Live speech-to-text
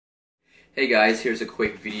Hey guys, here's a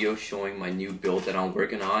quick video showing my new build that I'm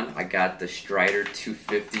working on. I got the Strider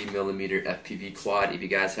 250mm FPV quad. If you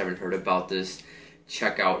guys haven't heard about this,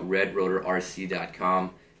 check out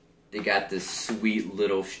redrotorrc.com. They got this sweet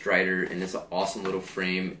little Strider and it's an awesome little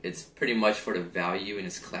frame. It's pretty much for the value in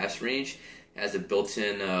its class range. It has a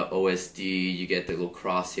built-in OSD, you get the little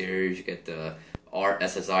crosshairs, you get the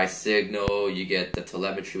RSSI signal, you get the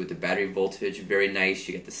telemetry with the battery voltage, very nice.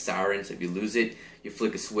 You get the siren, so if you lose it, you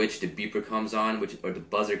flick a switch, the beeper comes on, or the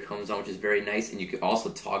buzzer comes on, which is very nice. And you can also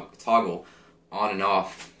toggle on and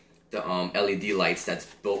off the LED lights that's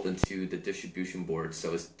built into the distribution board.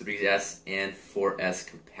 So it's 3S and 4S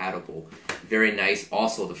compatible. Very nice.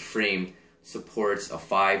 Also, the frame supports a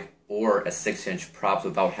 5 or a 6-inch props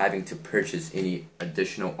without having to purchase any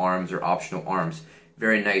additional arms or optional arms.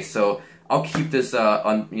 Very nice. So I'll keep this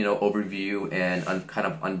overview and kind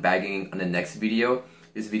of unbagging on the next video.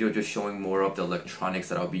 This video just showing more of the electronics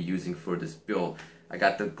that I'll be using for this build. I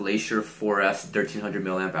got the Glacier 4S 1300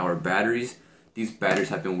 mAh batteries. These batteries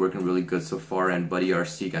have been working really good so far, and Buddy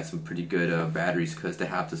RC got some pretty good batteries because they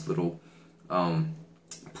have this little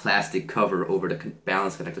plastic cover over the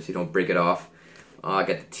balance connector so you don't break it off. I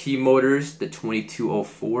got the T motors, the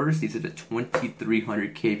 2204s. These are the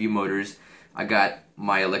 2300 kV motors. I got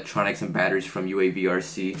my electronics and batteries from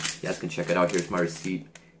UAVRC. You guys can check it out. Here's my receipt.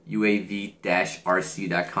 UAV-RC.com.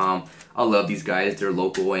 I love these guys. They're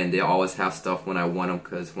local and they always have stuff when I want them,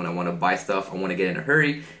 because when I want to buy stuff, I want to get in a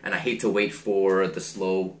hurry and I hate to wait for the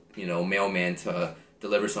slow, mailman to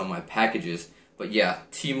deliver some of my packages. But yeah,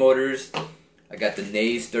 T motors. I got the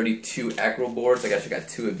Naze32 Acro boards. I actually got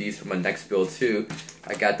 2 of these for my next build too.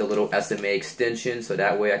 I got the little SMA extension, so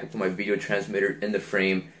that way I can put my video transmitter in the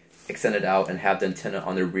frame, extend it out, and have the antenna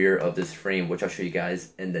on the rear of this frame, which I'll show you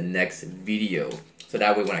guys in the next video. So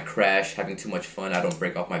that way when I crash, having too much fun, I don't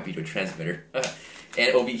break off my video transmitter.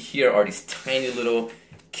 And over here are these tiny little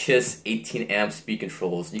KISS 18 amp speed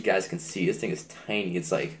controls. You guys can see this thing is tiny.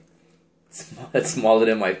 It's like it's smaller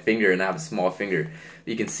than my finger, and I have a small finger.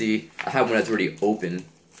 You can see I have one that's already open,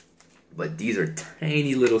 but these are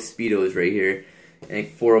tiny little speedos right here. And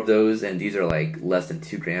 4 of those, and these are like less than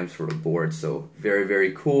 2 grams for a board, so very,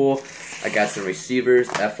 very cool. I got some receivers,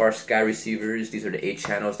 FlySky receivers. These are the 8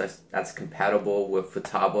 channels that's compatible with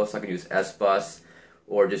Futaba, so I can use S-Bus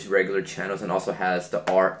or just regular channels, and also has the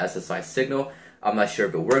RSSI signal. I'm not sure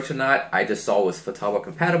if it works or not. I just saw it was Futaba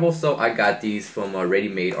compatible, so I got these from Ready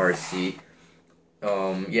Made RC.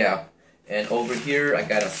 Yeah. And over here, I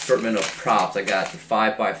got an assortment of props. I got the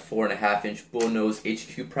 5x4.5 inch bullnose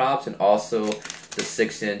HQ props, and also the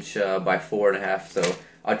 6-inch by 4.5. So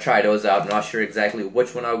I'll try those out. I'm not sure exactly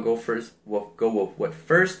which one I'll go first. We'll go with what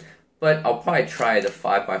first, but I'll probably try the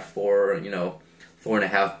 5x4,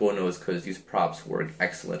 4.5 bullnose, because these props work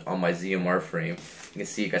excellent on my ZMR frame. You can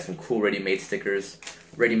see you got some cool ready-made stickers.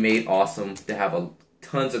 Ready-made, awesome. They have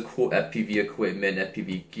tons of cool FPV equipment,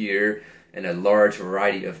 FPV gear, and a large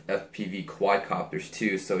variety of FPV quadcopters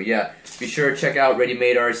too. So yeah, be sure to check out Ready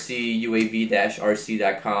Made RC,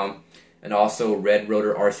 UAV-RC.com, and also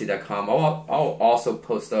redrotorrc.com. I'll also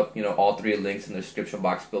post up all 3 links in the description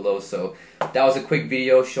box below. So that was a quick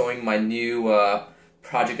video showing my new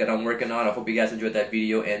project that I'm working on. I hope you guys enjoyed that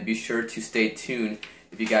video, and be sure to stay tuned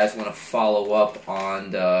if you guys want to follow up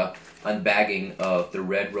on the unbagging of the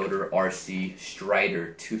Red Rotor RC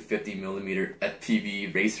Strider 250mm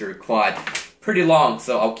FPV racer quad. Pretty long,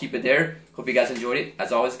 so I'll keep it there. Hope you guys enjoyed it.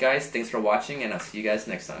 As always, guys, thanks for watching, and I'll see you guys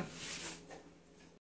next time.